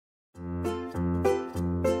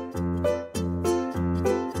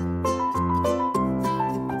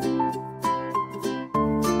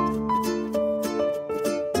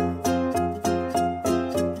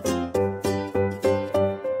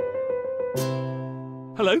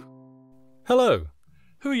Hello? Hello.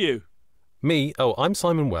 Who are you? Me? Oh, I'm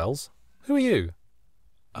Simon Wells. Who are you?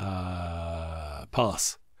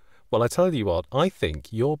 Pass. Well, I tell you what, I think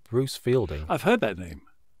you're Bruce Fielding. I've heard that name.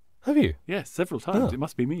 Have you? Yes, several times. Ah. It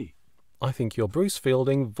must be me. I think you're Bruce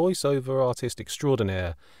Fielding, voiceover artist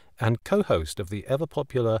extraordinaire and co-host of the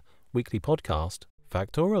ever-popular weekly podcast,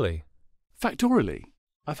 Factoraly. Factoraly?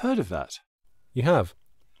 I've heard of that. You have?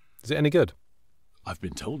 Is it any good? I've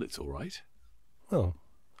been told it's all right. Well,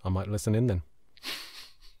 I might listen in then.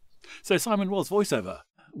 So Simon Wells, voiceover.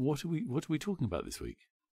 What are we talking about this week?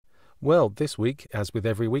 Well, this week, as with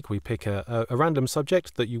every week, we pick a random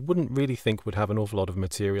subject that you wouldn't really think would have an awful lot of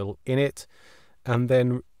material in it, and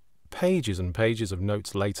then pages and pages of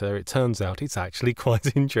notes later, it turns out it's actually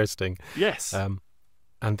quite interesting. Yes.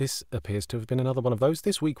 And this appears to have been another one of those.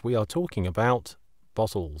 This week we are talking about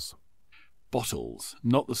bottles. Bottles,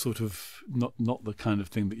 not the sort of not the kind of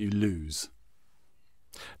thing that you lose.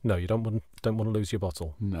 No, you don't want to lose your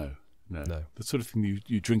bottle. No. The sort of thing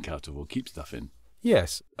you drink out of or keep stuff in.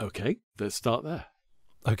 Yes. Okay, let's start there.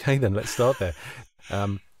 Okay, then let's start there.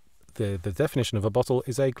 The definition of a bottle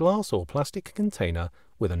is a glass or plastic container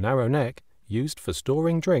with a narrow neck used for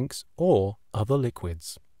storing drinks or other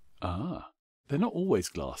liquids. Ah, they're not always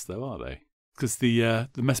glass, though, are they? Because the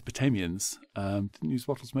Mesopotamians didn't use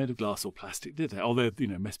bottles made of glass or plastic, did they? Although,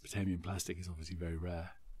 Mesopotamian plastic is obviously very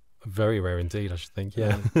rare. Very rare indeed, I should think,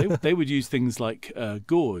 yeah. They would use things like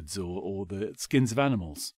gourds or the skins of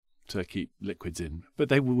animals to keep liquids in.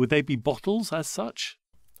 But would they be bottles as such?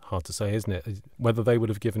 Hard to say, isn't it? Whether they would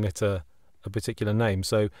have given it a particular name.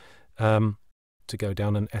 So to go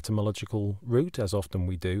down an etymological route, as often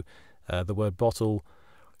we do, the word bottle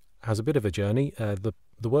has a bit of a journey.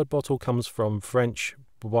 The word bottle comes from French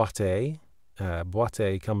boîte.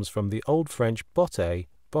 Boîte comes from the Old French botte.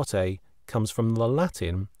 Botte comes from the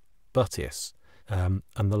Latin buttius. And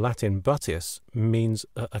the Latin buttius means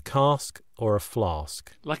a cask or a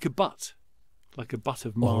flask. Like a butt. Like a butt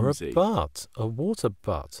of Malmsey. Or a butt. A water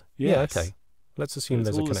butt. Yes. Yeah, okay. Let's assume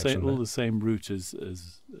there's a connection there. All the same root as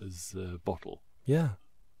bottle. Yeah.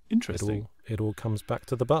 Interesting. It all comes back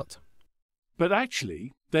to the butt. But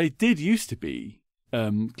actually, they did used to be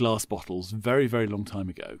glass bottles very, very long time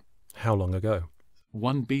ago. How long ago?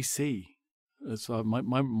 1 BC. So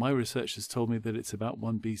my research has told me that it's about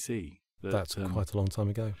 1 BC. That's quite a long time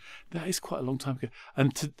ago. That is quite a long time ago.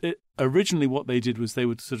 And originally what they did was they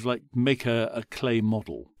would sort of like make a clay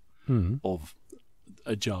model of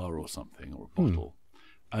a jar or something or a bottle.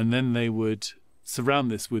 And then they would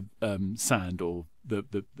surround this with sand or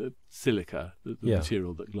the silica, the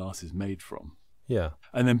material that glass is made from. Yeah.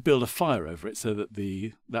 And then build a fire over it so that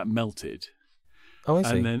that melted. Oh, I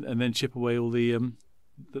see. And then chip away all the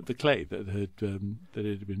clay that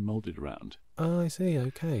had been moulded around. Oh, I see.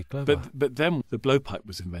 Okay, clever. But then the blowpipe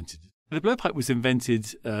was invented. The blowpipe was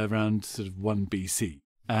invented around sort of 1 BC,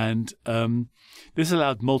 and this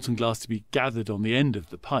allowed molten glass to be gathered on the end of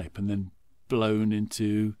the pipe and then blown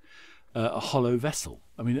into a hollow vessel.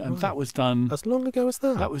 I mean, and that was done as long ago as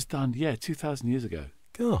that. That was done, 2,000 years ago.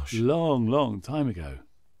 Gosh, long, long time ago.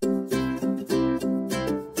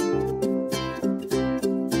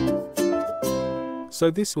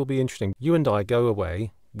 So this will be interesting. You and I go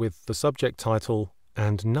away with the subject title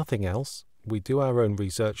and nothing else. We do our own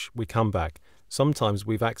research, we come back. Sometimes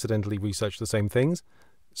we've accidentally researched the same things.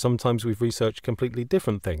 Sometimes we've researched completely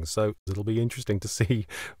different things. So it'll be interesting to see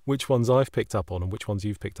which ones I've picked up on and which ones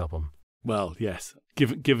you've picked up on. Well, yes.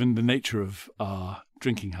 Given the nature of our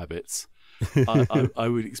drinking habits, I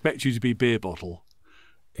would expect you to be beer bottle.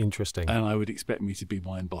 Interesting. And I would expect me to be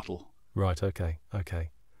wine bottle. Right, okay.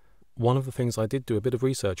 One of the things I did do a bit of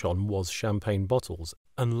research on was champagne bottles,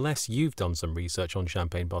 unless you've done some research on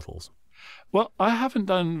champagne bottles. Well, I haven't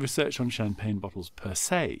done research on champagne bottles per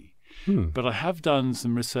se, but I have done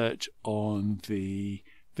some research on the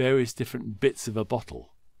various different bits of a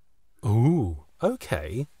bottle. Ooh,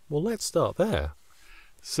 okay. Well, let's start there.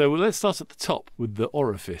 So let's start at the top with the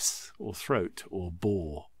orifice or throat or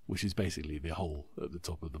bore, which is basically the hole at the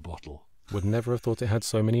top of the bottle. Would never have thought it had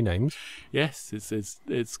so many names. Yes,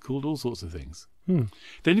 it's called all sorts of things. Then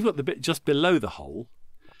you've got the bit just below the hole,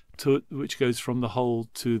 which goes from the hole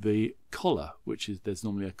to the collar, there's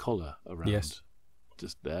normally a collar around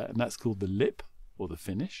just there, and that's called the lip or the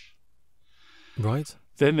finish. Right.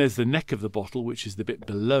 Then there's the neck of the bottle, which is the bit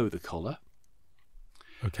below the collar.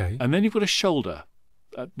 Okay. And then you've got a shoulder,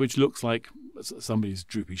 which looks like somebody's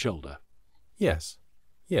droopy shoulder. Yes.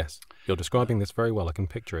 You're describing this very well. I can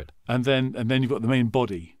picture it. And then you've got the main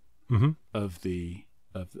body of the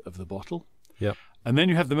bottle. Yep. And then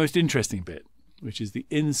you have the most interesting bit, which is the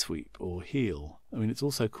insweep or heel. I mean, it's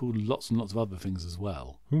also called lots and lots of other things as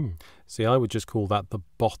well. See, I would just call that the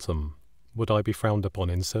bottom. Would I be frowned upon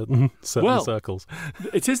in certain circles?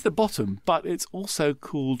 It is the bottom, but it's also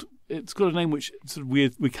called, it's got a name which sort of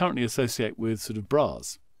we currently associate with sort of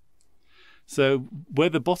bras. So where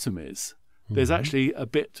the bottom is, there's actually a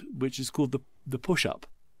bit which is called the push-up.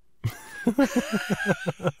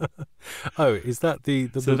 Oh, is that the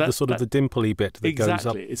sort of the dimply bit that goes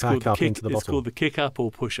up back up into the bottle? It's called the kick-up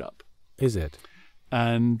or push-up. Is it?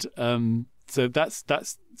 And so that's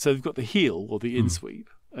so you've got the heel or the insweep,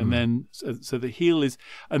 and then so the heel is,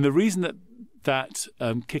 and the reason that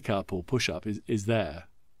kick-up or push-up is there.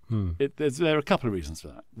 There are a couple of reasons for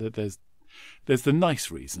that. There's the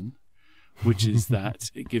nice reason, which is that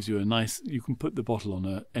it gives you you can put the bottle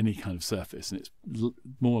on any kind of surface and it's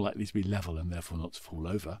more likely to be level and therefore not to fall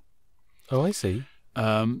over. Oh, I see.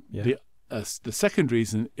 The second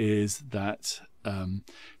reason is that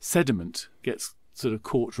sediment gets sort of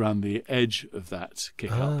caught around the edge of that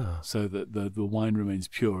kick-up so that the wine remains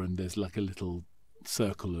pure and there's like a little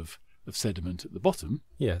circle of sediment at the bottom.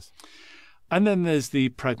 Yes. And then there's the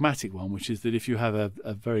pragmatic one, which is that if you have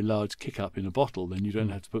a very large kick-up in a bottle, then you don't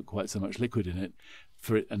have to put quite so much liquid in it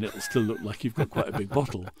and it'll still look like you've got quite a big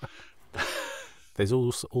bottle. There's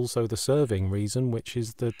also the serving reason, which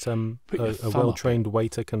is that a well-trained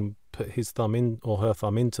waiter can put his thumb in or her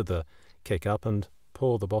thumb into the kick-up and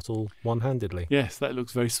pour the bottle one-handedly. Yes, that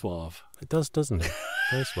looks very suave. It does, doesn't it?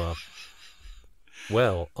 Very suave.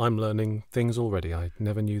 Well, I'm learning things already. I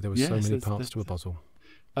never knew there were so many parts to a bottle.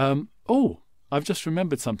 I've just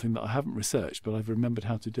remembered something that I haven't researched, but I've remembered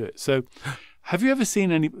how to do it. So, have you ever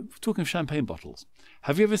seen talking of champagne bottles,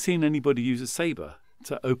 have you ever seen anybody use a sabre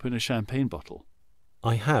to open a champagne bottle?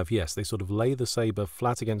 I have, yes. They sort of lay the sabre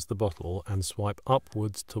flat against the bottle and swipe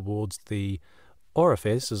upwards towards the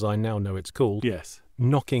orifice, as I now know it's called, yes,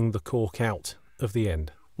 knocking the cork out of the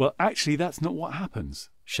end. Well, actually, that's not what happens.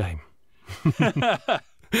 Shame.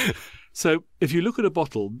 So if you look at a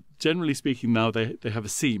bottle, generally speaking now they have a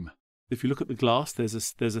seam. If you look at the glass, there's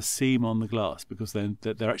a seam on the glass because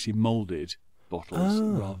they're actually moulded bottles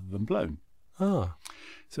rather than blown.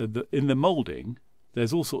 So in the moulding,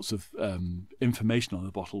 there's all sorts of information on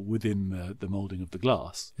the bottle within the moulding of the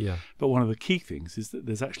glass. Yeah. But one of the key things is that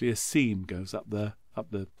there's actually a seam goes up the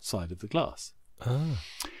side of the glass.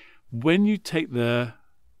 When you take the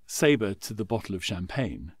sabre to the bottle of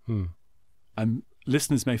champagne, and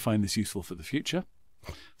listeners may find this useful for the future.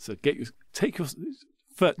 So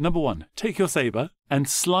number one, take your sabre and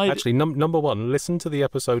slide. Actually, number one, listen to the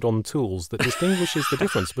episode on tools that distinguishes the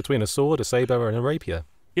difference between a sword, a sabre, and a rapier.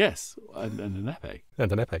 Yes, and an épée.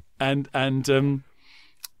 And an épée.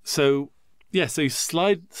 So you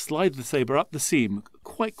slide the sabre up the seam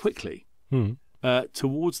quite quickly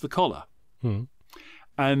towards the collar,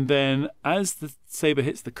 and then as the sabre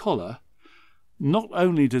hits the collar, not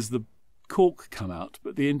only does the cork come out,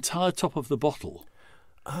 but the entire top of the bottle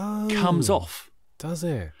comes off. Does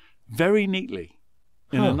it? Very neatly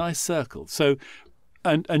in a nice circle. So,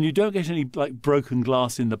 and you don't get any like broken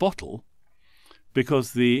glass in the bottle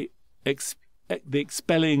because the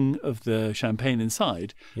expelling of the champagne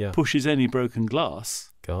inside pushes any broken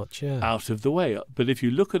glass out of the way. But if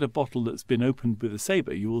you look at a bottle that's been opened with a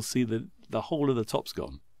sabre, you will see that the whole of the top's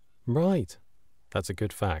gone. Right. That's a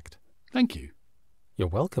good fact. Thank you. You're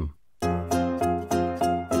welcome.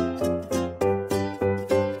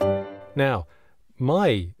 Now,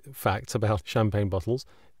 my fact about champagne bottles,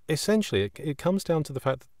 essentially it comes down to the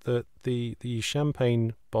fact that the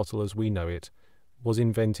champagne bottle as we know it was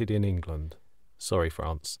invented in England. Sorry,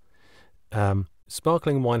 France.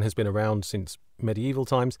 Sparkling wine has been around since medieval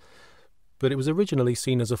times, but it was originally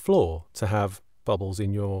seen as a flaw to have bubbles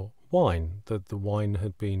in your wine. The wine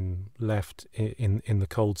had been left in the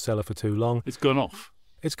cold cellar for too long. It's gone off.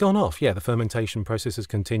 It's gone off, yeah. The fermentation process has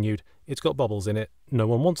continued. It's got bubbles in it. No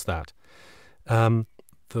one wants that.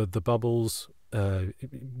 The bubbles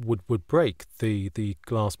would break the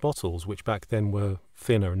glass bottles, which back then were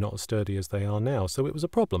thinner and not as sturdy as they are now. So it was a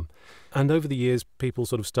problem. And over the years, people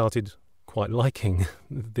sort of started quite liking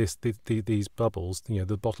these bubbles. You know,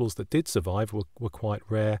 the bottles that did survive were quite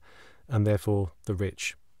rare, and therefore the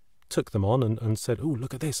rich took them on and said, "Oh,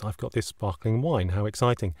 look at this! I've got this sparkling wine. How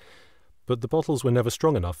exciting!" But the bottles were never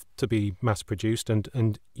strong enough to be mass-produced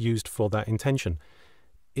and used for that intention.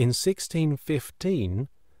 In 1615,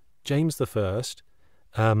 James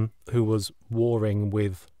I, who was warring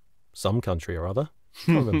with some country or other, I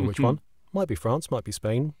can't remember which one, might be France, might be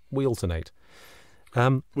Spain, we alternate.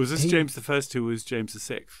 Was this James I who was James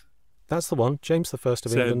VI? That's the one. James I of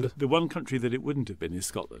England. The one country that it wouldn't have been is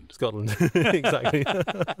Scotland. Scotland, exactly.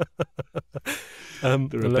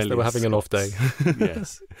 Unless they were having an off day.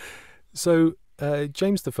 Yes. So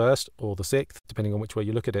James I, or the Sixth, depending on which way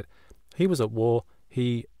you look at it, he was at war.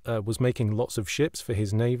 He was making lots of ships for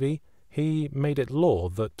his navy. He made it law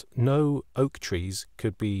that no oak trees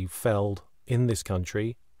could be felled in this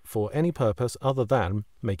country for any purpose other than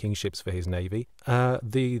making ships for his navy.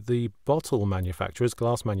 The bottle manufacturers,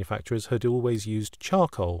 glass manufacturers, had always used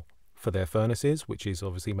charcoal for their furnaces, which is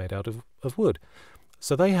obviously made out of wood.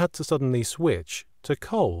 So they had to suddenly switch to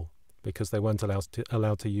coal because they weren't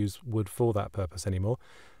allowed to use wood for that purpose anymore.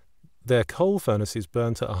 Their coal furnaces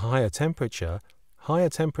burnt at a higher temperature. Higher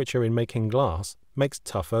temperature in making glass makes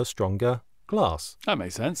tougher, stronger glass. That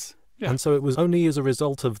makes sense. Yeah. And so it was only as a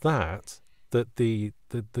result of that the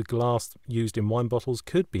glass used in wine bottles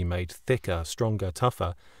could be made thicker, stronger,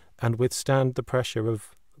 tougher, and withstand the pressure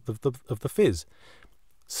of the fizz.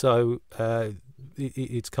 So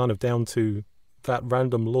it's kind of down to that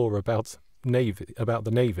random law about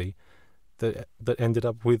the navy that ended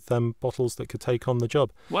up with bottles that could take on the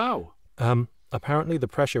job. Wow. Apparently, the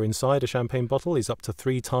pressure inside a champagne bottle is up to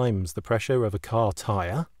 3 times the pressure of a car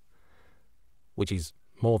tyre, which is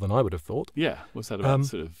more than I would have thought. Yeah, what's that about?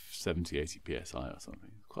 Sort of 70, 80 psi or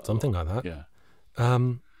something. Quite something like that. Yeah.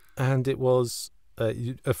 And it was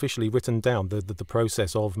officially written down. The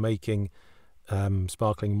process of making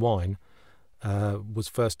sparkling wine was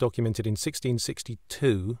first documented in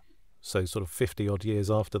 1662, so sort of 50 odd years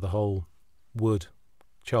after the whole wood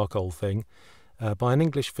charcoal thing, by an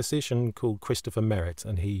English physician called Christopher Merritt,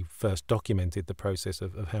 and he first documented the process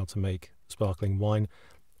of how to make sparkling wine,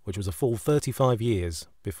 which was a full 35 years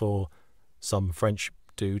before some French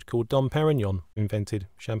dude called Dom Perignon invented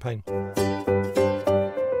champagne.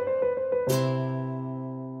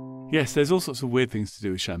 Yes, there's all sorts of weird things to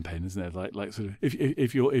do with champagne, isn't there? Like sort of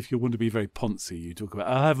if you want to be very poncy, you talk about,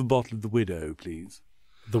 I'll have a bottle of the Widow, please.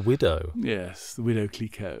 The Widow? Yes, the Widow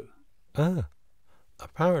Clicquot. Ah.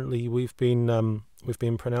 Apparently we've been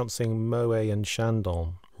pronouncing Moet and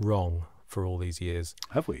Chandon wrong for all these years.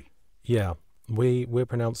 Have we? Yeah. We're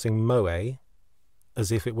pronouncing Moet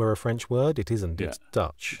as if it were a French word. It isn't. Yeah. It's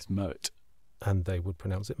Dutch. It's Moet. And they would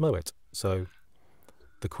pronounce it Moet. So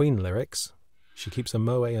the Queen lyrics, she keeps a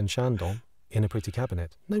Moet and Chandon in a pretty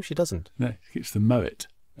cabinet. No, she doesn't. No, she keeps the Moet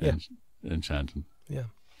and Chandon. Yeah.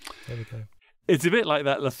 There we go. It's a bit like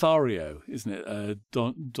that Lothario, isn't it?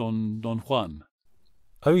 Don Juan.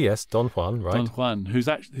 Oh yes, Don Juan, right? Don Juan, whose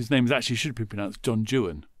name should be pronounced Don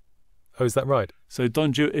Juan. Oh, is that right? So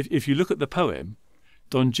Don Juan, if you look at the poem,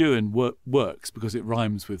 Don Juan works because it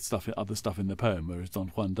rhymes with other stuff in the poem, whereas Don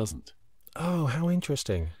Juan doesn't. Oh, how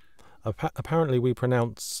interesting! Apparently, we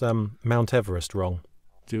pronounce Mount Everest wrong.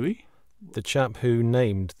 Do we? The chap who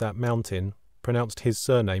named that mountain pronounced his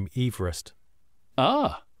surname Everest.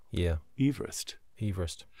 Ah, yeah, Everest.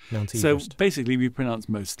 Mount Everest. So basically, we pronounce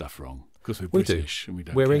most stuff wrong because we're British and we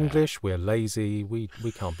don't. We're care. English. We're lazy. We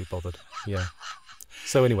can't be bothered. Yeah.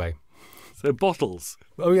 So anyway. So bottles.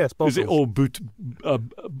 Oh yes, bottles. Is it all bottles?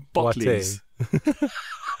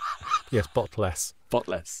 Yes, botless.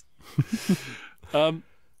 Botless.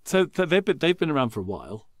 So they've been around for a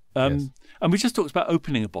while. Yes. And we just talked about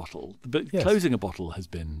opening a bottle, but closing a bottle has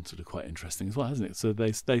been sort of quite interesting as well, hasn't it? So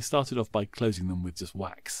they started off by closing them with just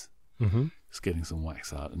wax, just getting some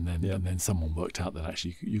wax out, and then someone worked out that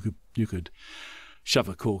actually you could shove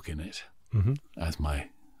a cork in it, as my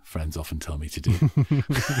friends often tell me to do.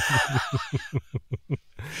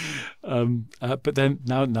 But then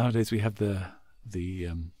nowadays we have the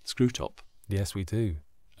screw top. Yes, we do.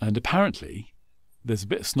 And apparently there's a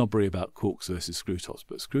bit of snobbery about corks versus screw tops,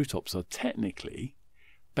 but screw tops are technically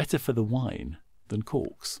better for the wine than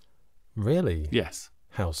corks. Really? Yes.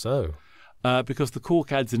 How so? Because the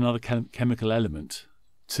cork adds another chemical element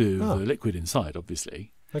to the liquid inside,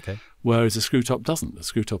 obviously. Okay. Whereas a screw top doesn't. The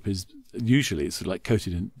screw top is usually sort of like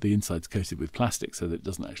the inside's coated with plastic, so that it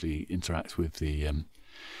doesn't actually interact with the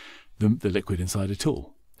liquid inside at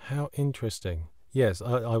all. How interesting. Yes,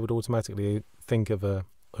 I would automatically think of a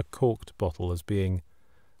corked bottle as being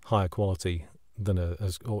higher quality than at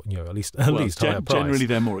least higher price. Generally,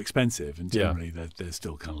 they're more expensive, and generally there's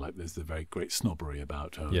still kind of like there's the very great snobbery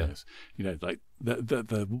about like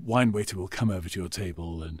the wine waiter will come over to your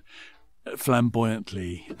table and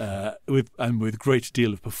flamboyantly with great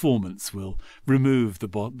deal of performance will remove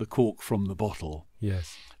the cork from the bottle.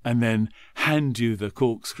 Yes, and then hand you the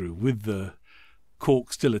corkscrew with the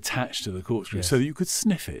cork still attached to the corkscrew, so that you could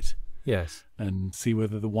sniff it. Yes. And see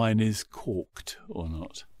whether the wine is corked or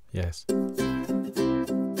not. Yes.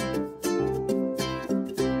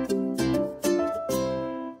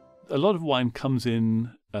 a lot of wine comes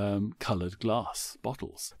in coloured glass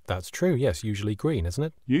bottles. That's true, yes, usually green, isn't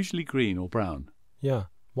it? Usually green or brown. Yeah.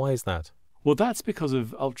 Why is that? Well, that's because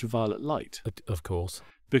of ultraviolet light. Of course.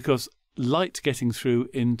 Because light getting through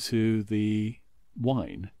into the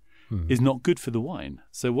wine is not good for the wine.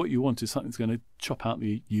 So what you want is something that's going to chop out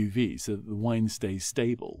the UV so that the wine stays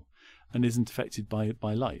stable and isn't affected by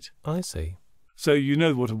light. I see. So you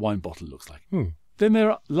know what a wine bottle looks like. Then there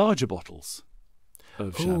are larger bottles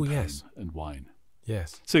of champagne and wine.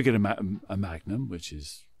 Yes. So you get a Magnum, which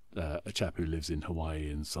is a chap who lives in Hawaii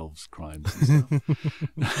and solves crimes and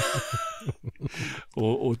stuff.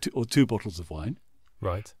 or 2 bottles of wine.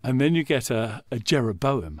 Right. And then you get a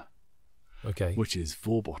Jeroboam, which is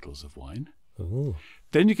 4 bottles of wine. Ooh.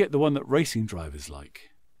 Then you get the one that racing drivers like,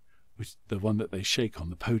 which is the one that they shake on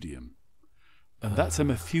the podium. And that's a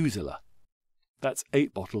Methuselah. That's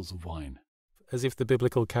 8 bottles of wine. As if the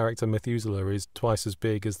biblical character Methuselah is twice as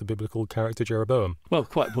big as the biblical character Jeroboam. Well,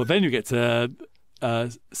 quite. Well, then you get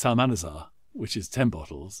Salmanazar, which is 10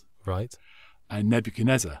 bottles. Right. And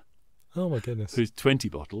Nebuchadnezzar. Oh, my goodness. Who's 20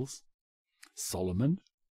 bottles. Solomon,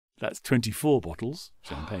 that's 24 bottles,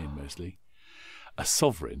 champagne mostly. A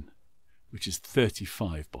sovereign, which is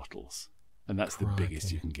 35 bottles. And that's the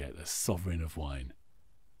biggest you can get, a sovereign of wine.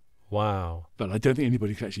 Wow. But I don't think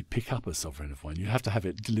anybody can actually pick up a sovereign of wine. You have to have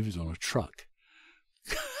it delivered on a truck.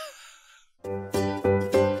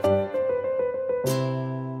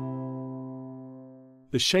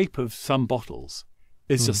 The shape of some bottles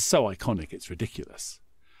is just so iconic, it's ridiculous.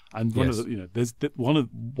 And one of the,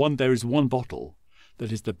 there is one bottle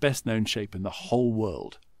that is the best known shape in the whole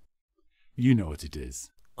world. You know what it is.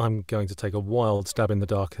 I'm going to take a wild stab in the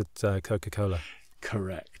dark at Coca-Cola.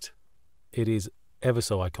 Correct. It is ever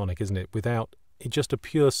so iconic, isn't it? Without just a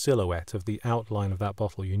pure silhouette of the outline of that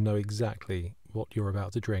bottle, you know exactly what you're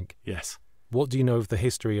about to drink. Yes. What do you know of the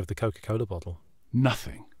history of the Coca-Cola bottle?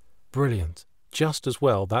 Nothing. Brilliant. Just as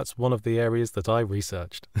well, that's one of the areas that I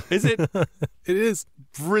researched. Is it? It is.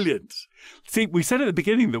 Brilliant. See, we said at the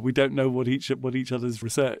beginning that we don't know what each other's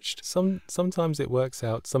researched. Sometimes it works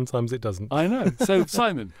out, sometimes it doesn't. I know. So,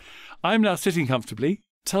 Simon, I'm now sitting comfortably.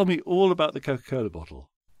 Tell me all about the Coca-Cola bottle.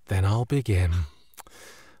 Then I'll begin.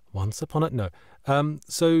 Once upon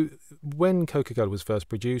so when Coca-Cola was first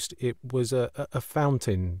produced, it was a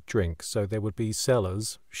fountain drink. So there would be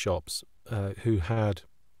sellers, shops, who had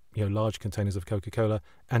large containers of Coca-Cola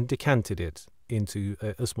and decanted it into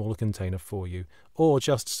a smaller container for you, or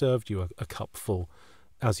just served you a cup full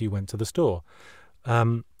as you went to the store.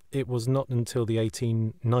 It was not until the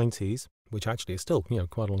 1890s, which actually is still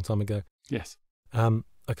quite a long time ago. Yes.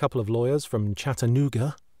 A couple of lawyers from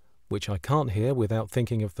Chattanooga, which I can't hear without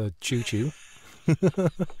thinking of the choo-choo.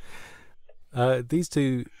 These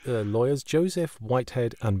 2 lawyers, Joseph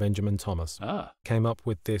Whitehead and Benjamin Thomas, came up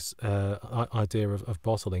with this idea of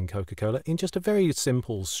bottling Coca-Cola in just a very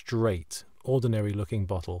simple, straight, ordinary-looking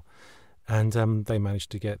bottle. And they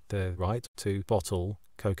managed to get the right to bottle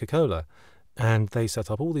Coca-Cola. And they set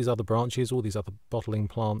up all these other branches, all these other bottling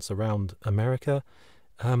plants around America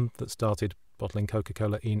that started bottling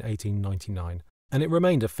Coca-Cola in 1899. And it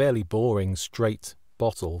remained a fairly boring, straight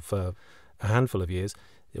bottle for a handful of years.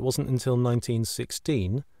 It wasn't until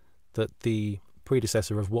 1916 that the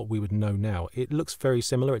predecessor of what we would know now, it looks very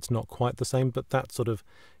similar, it's not quite the same, but that sort of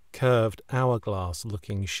curved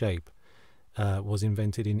hourglass-looking shape was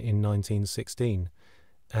invented in 1916.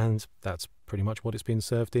 And that's pretty much what it's been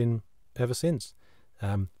served in ever since.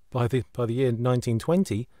 By the year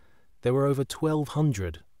 1920, there were over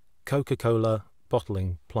 1,200 Coca-Cola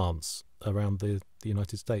bottling plants around the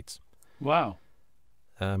United States. Wow.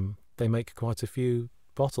 They make quite a few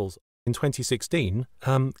bottles. In 2016,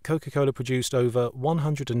 Coca-Cola produced over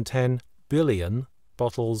 110 billion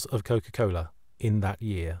bottles of Coca-Cola in that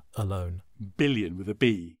year alone. Billion with a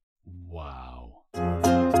B. Wow.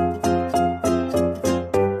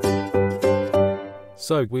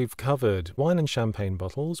 So we've covered wine and champagne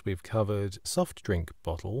bottles, we've covered soft drink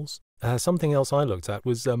bottles. Something else I looked at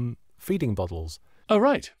was feeding bottles. Oh,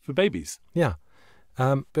 right, for babies. Yeah.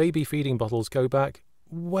 Baby feeding bottles go back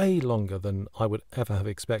way longer than I would ever have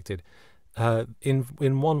expected. In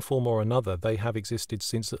one form or another, they have existed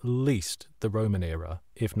since at least the Roman era,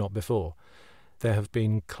 if not before. There have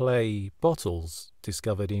been clay bottles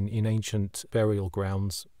discovered in ancient burial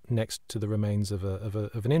grounds next to the remains of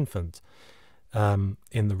an infant. In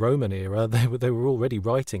the Roman era, they were already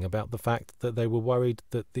writing about the fact that they were worried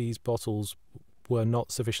that these bottles were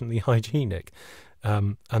not sufficiently hygienic,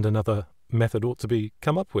 and another method ought to be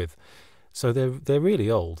come up with. So they're really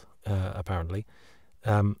old, apparently.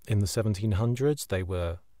 In the 1700s, they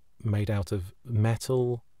were made out of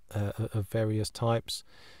metal of various types.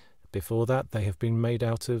 Before that, they have been made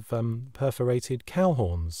out of perforated cow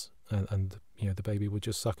horns, and the baby would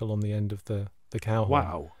just suckle on the end of the cow horn.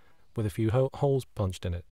 Wow. With a few holes punched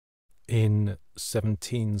in it. In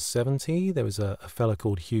 1770, there was a fella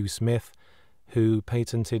called Hugh Smith who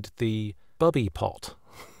patented the bubby pot,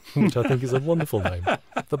 which I think is a wonderful name.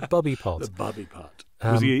 The bubby pot. The bubby pot.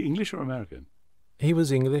 Was he English or American? He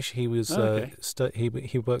was English. He was okay.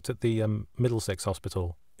 he worked at the Middlesex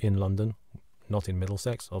Hospital in London, not in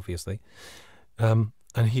Middlesex, obviously. And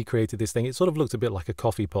he created this thing. It sort of looked a bit like a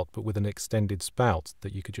coffee pot, but with an extended spout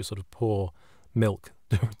that you could just sort of pour milk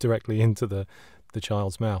directly into the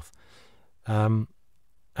child's mouth.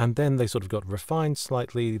 And then they sort of got refined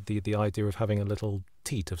slightly, the idea of having a little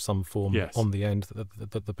teat of some form on the end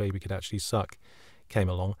that the baby could actually suck came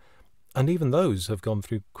along. And even those have gone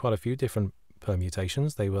through quite a few different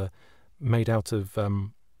permutations. They were made out of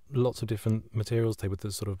lots of different materials. They were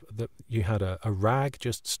you had a rag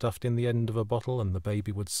just stuffed in the end of a bottle, and the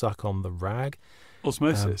baby would suck on the rag.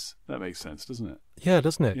 Osmosis. That makes sense, doesn't it? Yeah,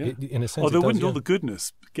 doesn't it? Yeah. In a sense, although it does, wouldn't all the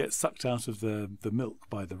goodness get sucked out of the milk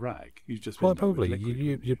by the rag? You just probably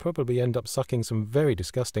you'd probably end up sucking some very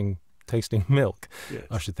disgusting tasting milk. Yes.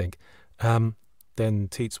 I should think. Then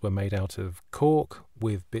teats were made out of cork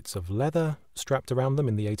with bits of leather strapped around them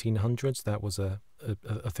in the 1800s. That was a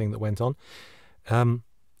thing that went on.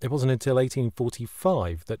 It wasn't until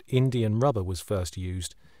 1845 that Indian rubber was first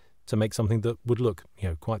used to make something that would look,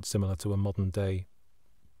 quite similar to a modern day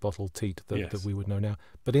bottle teat that we would know now.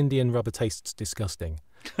 But Indian rubber tastes disgusting.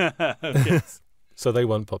 Yes. So they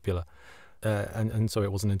weren't popular. And so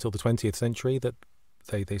it wasn't until the 20th century that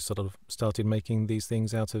they sort of started making these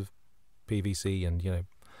things out of PVC and,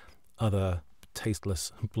 other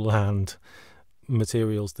tasteless, bland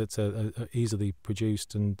materials that are easily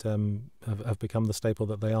produced and have become the staple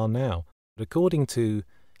that they are now. But according to,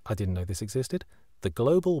 I didn't know this existed, the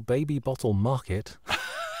global baby bottle market.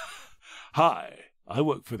 Hi, I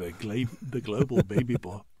work for the global baby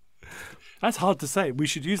bottle. That's hard to say. We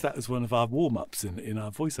should use that as one of our warm-ups in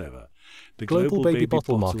our voiceover. The global baby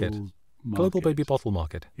bottle market. Global baby bottle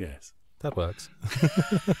market. Yes. That works.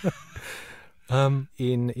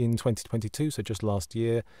 In 2022, so just last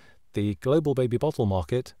year, the global baby bottle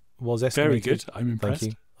market was estimated. Very good. I'm impressed.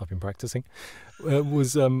 Thank you. I've been practicing.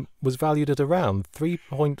 Was valued at around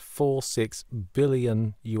 $3.46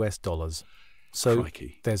 billion US. So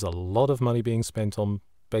Crikey. There's a lot of money being spent on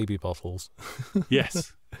baby bottles.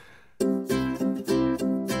 Yes.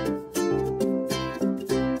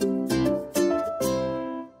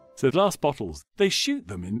 So glass bottles, they shoot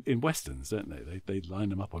them in westerns, don't they? They line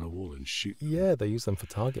them up on a wall and shoot them. Yeah, they use them for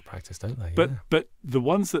target practice, don't they? But the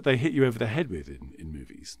ones that they hit you over the head with in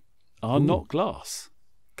movies are not glass.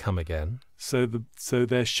 Come again. So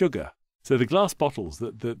they're sugar. So the glass bottles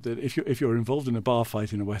that if you're involved in a bar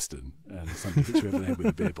fight in a western and somebody hits you over the head with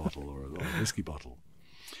a beer bottle or a whiskey bottle,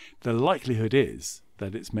 the likelihood is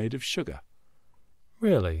that it's made of sugar.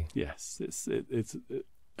 Really? Yes,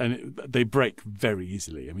 they break very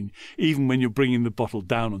easily. I mean, even when you're bringing the bottle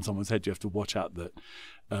down on someone's head, you have to watch out that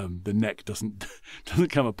the neck doesn't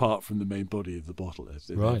come apart from the main body of the bottle.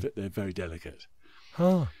 They're very delicate.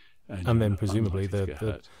 Huh. And then presumably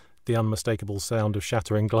the unmistakable sound of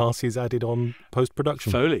shattering glass is added on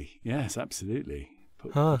post-production. Foley, yes, absolutely.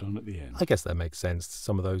 Put on at the end. I guess that makes sense.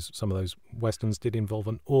 Some of those westerns did involve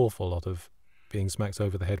an awful lot of being smacked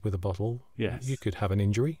over the head with a bottle. Yes. You could have an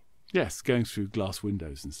injury. Yes, going through glass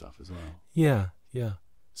windows and stuff as well. Yeah.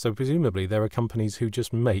 So presumably there are companies who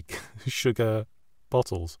just make sugar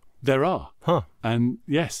bottles. There are. Huh. And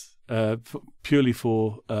yes, purely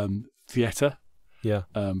for theatre,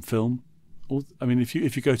 film. I mean, if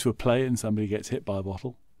you go to a play and somebody gets hit by a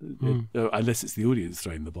bottle, unless it's the audience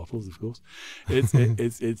throwing the bottles, of course,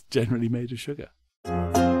 it's generally made of sugar.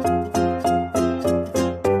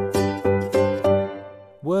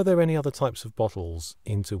 Were there any other types of bottles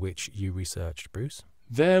into which you researched, Bruce?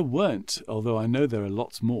 There weren't, although I know there are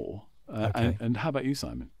lots more. Okay. And how about you,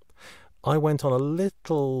 Simon? I went on a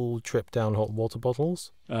little trip down hot water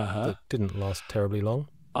bottles that didn't last terribly long.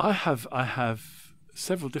 I have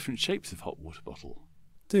several different shapes of hot water bottle.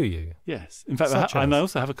 Do you? Yes. In fact, I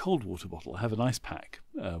also have a cold water bottle. I have an ice pack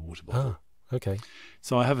water bottle. Okay.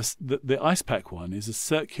 So I have the ice pack one is a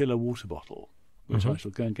circular water bottle, which I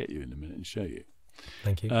shall go and get you in a minute and show you.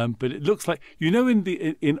 Thank you. But it looks like, in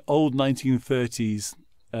old 1930s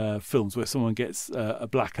films where someone gets a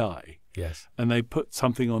black eye, yes, and they put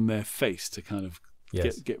something on their face to kind of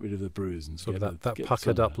get rid of the bruise and sort of that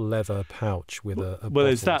puckered up leather pouch with a well,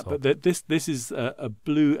 there's that, but this is a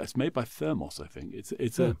blue. It's made by Thermos, I think.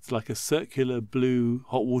 It's like a circular blue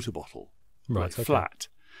hot water bottle, right? Like flat,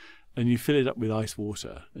 and you fill it up with ice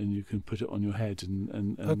water, and you can put it on your head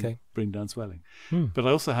and bring down swelling. But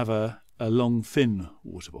I also have a long, thin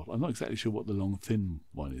water bottle. I'm not exactly sure what the long, thin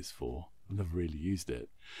one is for. I've never really used it.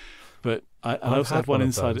 But I also have one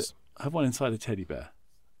inside it. I have one inside a teddy bear.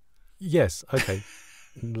 Yes, okay.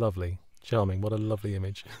 Lovely. Charming. What a lovely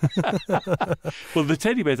image. Well, the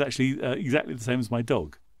teddy bear is actually exactly the same as my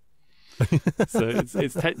dog. So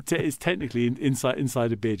it's technically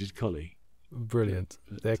inside a bearded collie. Brilliant.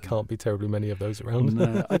 There can't be terribly many of those around.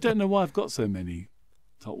 No, I don't know why I've got so many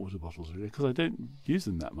hot water bottles, really, because I don't use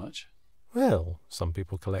them that much. Well, some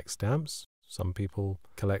people collect stamps. Some people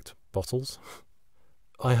collect bottles.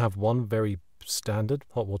 I have one very standard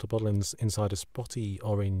hot water bottle inside a spotty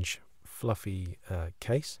orange fluffy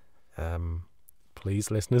case.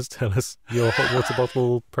 Please, listeners, tell us your hot water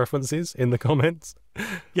bottle preferences in the comments.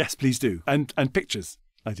 Yes, please do. And pictures,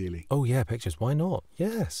 ideally. Oh, yeah, pictures. Why not?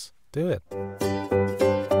 Yes, do it.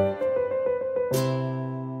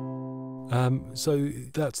 So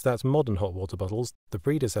that's modern hot water bottles. The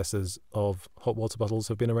predecessors of hot water bottles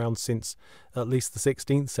have been around since at least the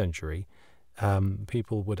 16th century.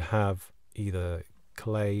 People would have either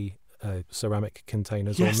clay, ceramic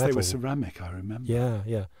containers or metal. Yes, they were ceramic, I remember.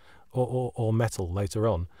 Yeah. Or metal later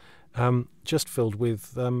on, just filled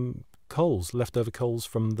with coals, leftover coals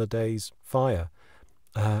from the day's fire.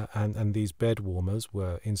 And these bed warmers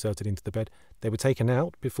were inserted into the bed. They were taken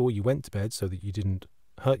out before you went to bed so that you didn't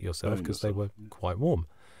hurt yourself because they were quite warm.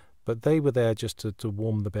 But they were there just to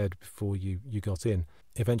warm the bed before you got in.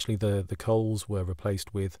 Eventually the coals were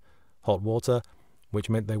replaced with hot water, which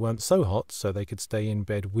meant they weren't so hot so they could stay in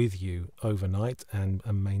bed with you overnight and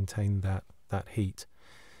maintain that heat.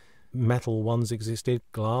 Metal ones existed,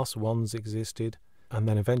 glass ones existed, and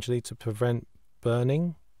then eventually to prevent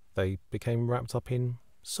burning, they became wrapped up in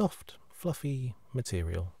soft, fluffy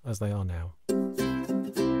material, as they are now.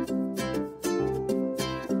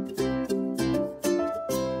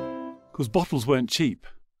 Because bottles weren't cheap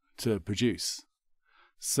to produce,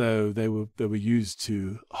 so they were used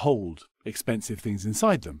to hold expensive things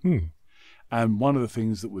inside them. And one of the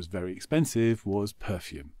things that was very expensive was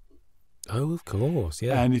perfume. Oh, of course,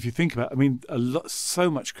 yeah. And if you think about,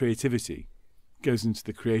 so much creativity goes into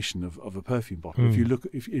the creation of a perfume bottle.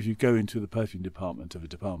 If you go into the perfume department of a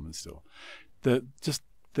department store, the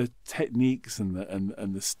techniques and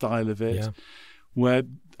the style of it,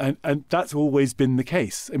 and that's always been the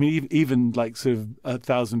case. I mean, even like sort of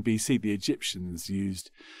 1000 BC, the Egyptians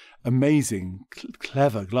used amazing,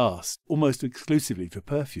 clever glass almost exclusively for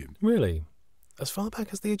perfume. Really? As far back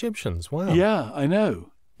as the Egyptians? Wow. Yeah, I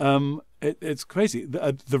know. It's crazy.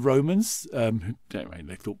 The Romans,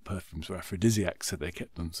 they thought perfumes were aphrodisiacs, so they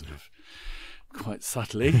kept them sort of quite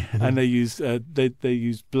subtly, and they used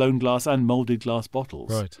blown glass and molded glass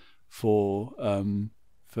bottles for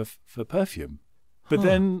perfume. But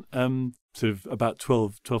then, sort of about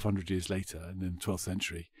 1200 years later, in the 12th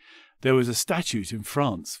century, there was a statute in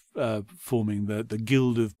France forming the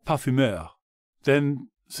Guild of Parfumeurs. Then.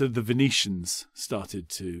 So the Venetians started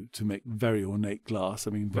to make very ornate glass.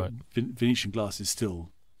 I mean, Venetian glass is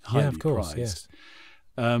still highly prized. Yes.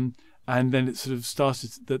 And then it sort of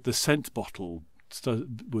started that the scent bottle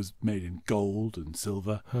was made in gold and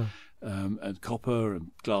silver, and copper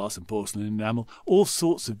and glass and porcelain and enamel, all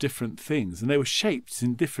sorts of different things. And they were shaped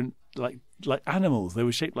in different, like animals. They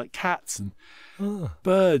were shaped like cats and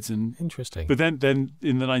birds. And interesting. But then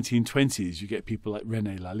in the 1920s, you get people like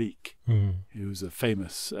René Lalique, who was a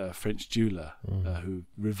famous French jeweler who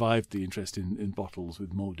revived the interest in bottles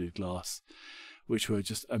with moulded glass, which were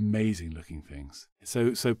just amazing looking things.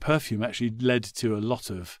 So perfume actually led to a lot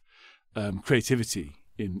of creativity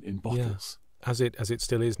in bottles. Yeah. As it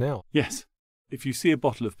still is now. Yes. If you see a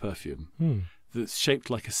bottle of perfume that's shaped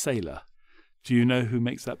like a sailor, do you know who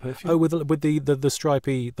makes that perfume? Oh, with the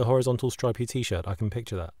stripy, the horizontal stripy T-shirt, I can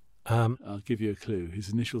picture that. I'll give you a clue. His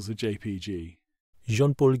initials are JPG.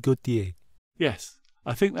 Jean-Paul Gaultier. Yes.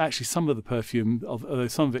 I think actually some of the perfume, although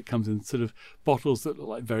some of it comes in sort of bottles that look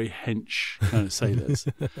like very hench kind of sailors.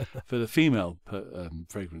 For the female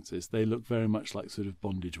fragrances, they look very much like sort of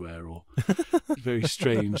bondage wear or very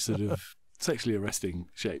strange sort of sexually arresting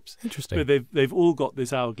shapes. Interesting. But they've all got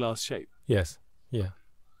this hourglass shape. Yes. Yeah.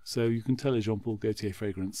 So you can tell a Jean-Paul Gaultier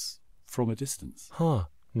fragrance from a distance.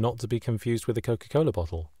 Not to be confused with a Coca-Cola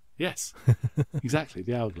bottle. Yes. Exactly.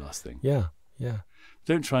 The hourglass thing. Yeah.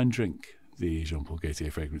 Don't try and drink the Jean-Paul Gaultier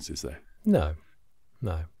fragrances, though. No.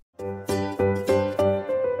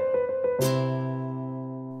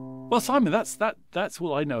 Well, Simon, that's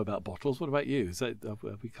all I know about bottles. What about you?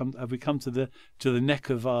 Have we come to the neck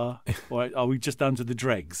of our, or are we just down to the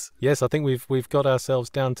dregs? Yes, I think we've got ourselves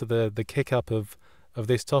down to the kick up of of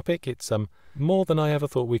this topic. It's more than I ever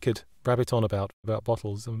thought we could rabbit on about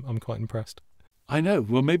bottles. I'm quite impressed. I know.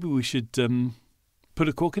 Well, maybe we should put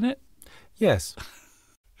a cork in it? Yes.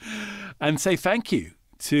 And say thank you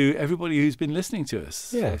to everybody who's been listening to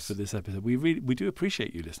us yes. for this episode. We do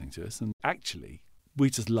appreciate you listening to us. And actually, we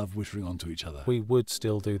just love whittering onto each other. We would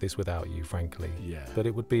still do this without you, frankly. Yeah. But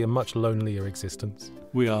it would be a much lonelier existence.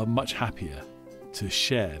 We are much happier to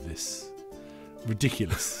share this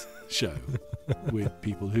ridiculous show with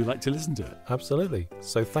people who like to listen to it. Absolutely.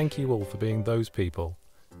 So thank you all for being those people.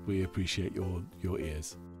 We appreciate your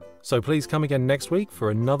ears. So please come again next week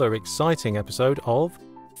for another exciting episode of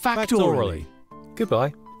Factoraly.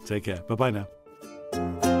 Goodbye. Take care. Bye-bye now.